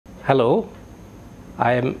Hello,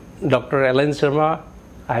 I am Dr. Alan Sharma.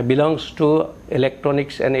 I belong to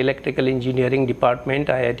Electronics and Electrical Engineering Department,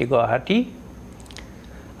 IITGuwahati.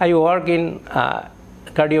 I work in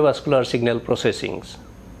cardiovascular signal processing.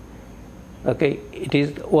 Okay, it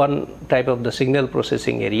is one type of the signal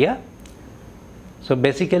processing area. So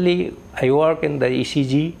basically, I work in the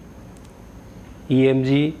ECG,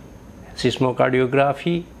 EMG,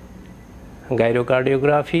 seismocardiography,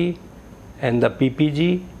 gyrocardiography, and the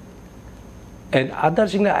PPG, and other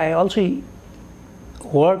things. I also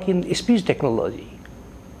work in speech technology.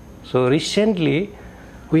 So recently,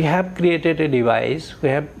 we have created a device, we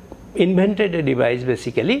have invented a device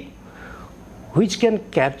basically, which can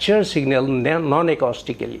capture signal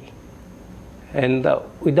non-acoustically, and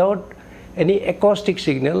without any acoustic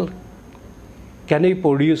signal can we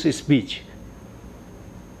produce speech.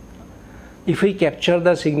 If we capture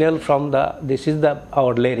the signal from this is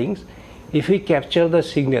our larynx, if we capture the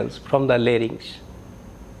signals from the larynx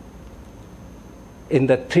in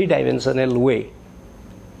the three-dimensional way,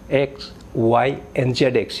 X, Y, and Z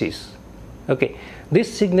axis, okay, these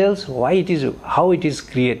signals, how it is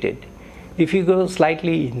created. If you go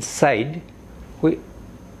slightly inside,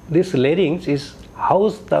 this larynx is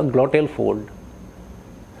housed the glottal fold.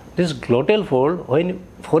 This glottal fold, when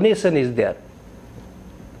phonation is there,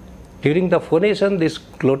 during the phonation, this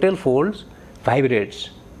glottal folds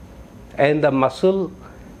vibrates, and the muscle,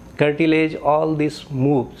 cartilage, all this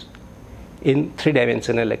moves in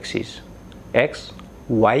three-dimensional axis, X,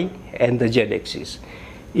 Y, and the Z axis.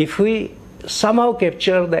 If we somehow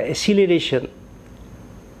capture the acceleration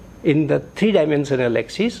in the three-dimensional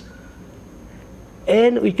axis,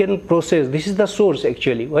 and we can process, this is the source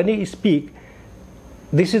actually. When we speak,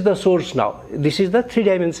 this is the source now. This is the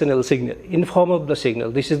three-dimensional signal in form of the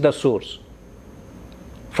signal. This is the source.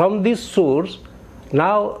 From this source,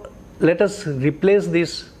 now let us replace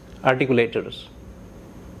these articulators.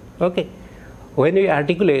 Okay. When we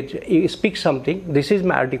articulate, you speak something, this is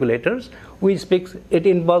my articulators, we speak, it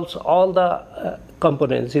involves all the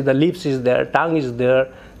components. See, the lips is there, tongue is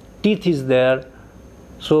there, teeth is there.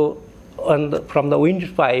 So from the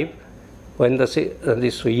windpipe, when this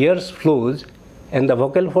air flows and the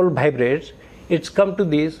vocal fold vibrates, it's come to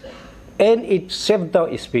this and it shapes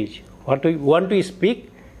the speech. What we want to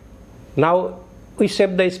speak, now we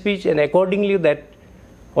shape the speech, and accordingly that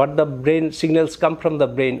what the brain signals come from the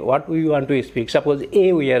brain, what we want to speak. Suppose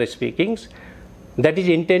A we are speaking, that is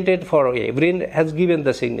intended for A. Brain has given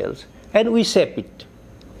the signals and we shape it.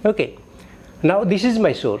 Okay. Now this is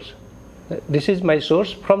my source. This is my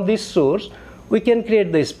source. From this source, we can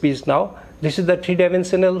create the speech now. This is the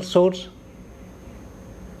three-dimensional source.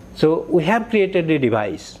 So we have created a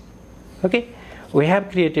device. Okay. We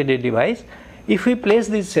have created a device. If we place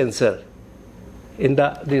this sensor in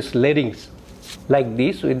this larynx like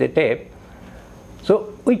this with the tape,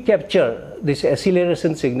 so we capture this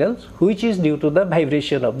acceleration signals, which is due to the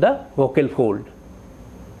vibration of the vocal fold.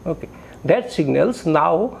 Okay. That signals,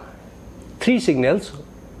 now three signals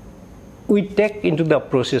we take into the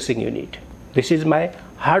processing unit. This is my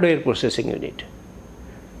hardware processing unit.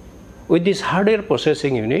 With this hardware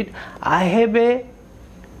processing unit, I have a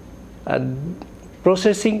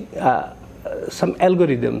processing some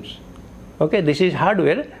algorithms. Okay, this is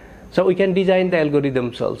hardware, so we can design the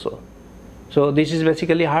algorithms also. So this is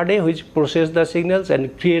basically hardware which process the signals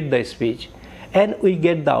and create the speech, and we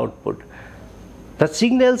get the output. The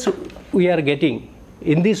signals we are getting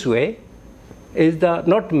in this way is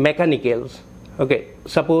not mechanicals. Okay,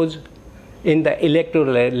 suppose in the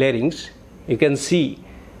electrolarynx, you can see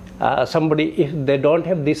somebody, if they don't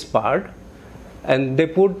have this part and they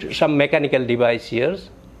put some mechanical device here,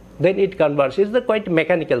 then it converts. It's the quite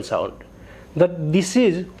mechanical sound. That this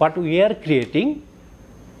is what we are creating.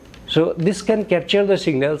 So this can capture the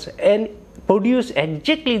signals and produce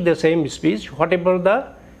exactly the same speech whatever the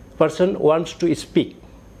person wants to speak.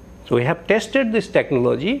 So we have tested this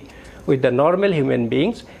technology with the normal human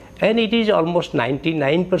beings, and it is almost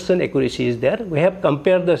 99% accuracy is there. We have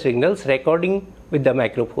compared the signals, recording with the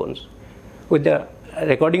microphones. With the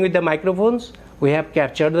recording with the microphones, we have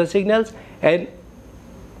captured the signals, and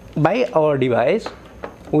by our device,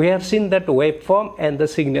 we have seen that waveform and the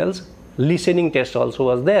signals. Listening test also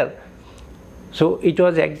was there. So it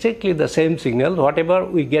was exactly the same signal, whatever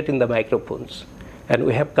we get in the microphones, and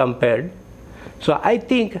we have compared. So I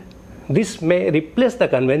think this may replace the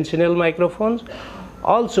conventional microphones.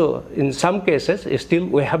 Also, in some cases, still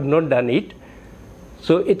we have not done it.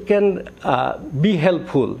 So it can be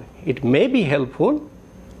helpful. It may be helpful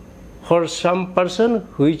for some person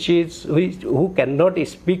who cannot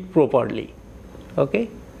speak properly. Okay,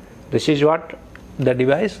 this is what the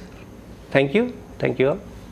device. Thank you all.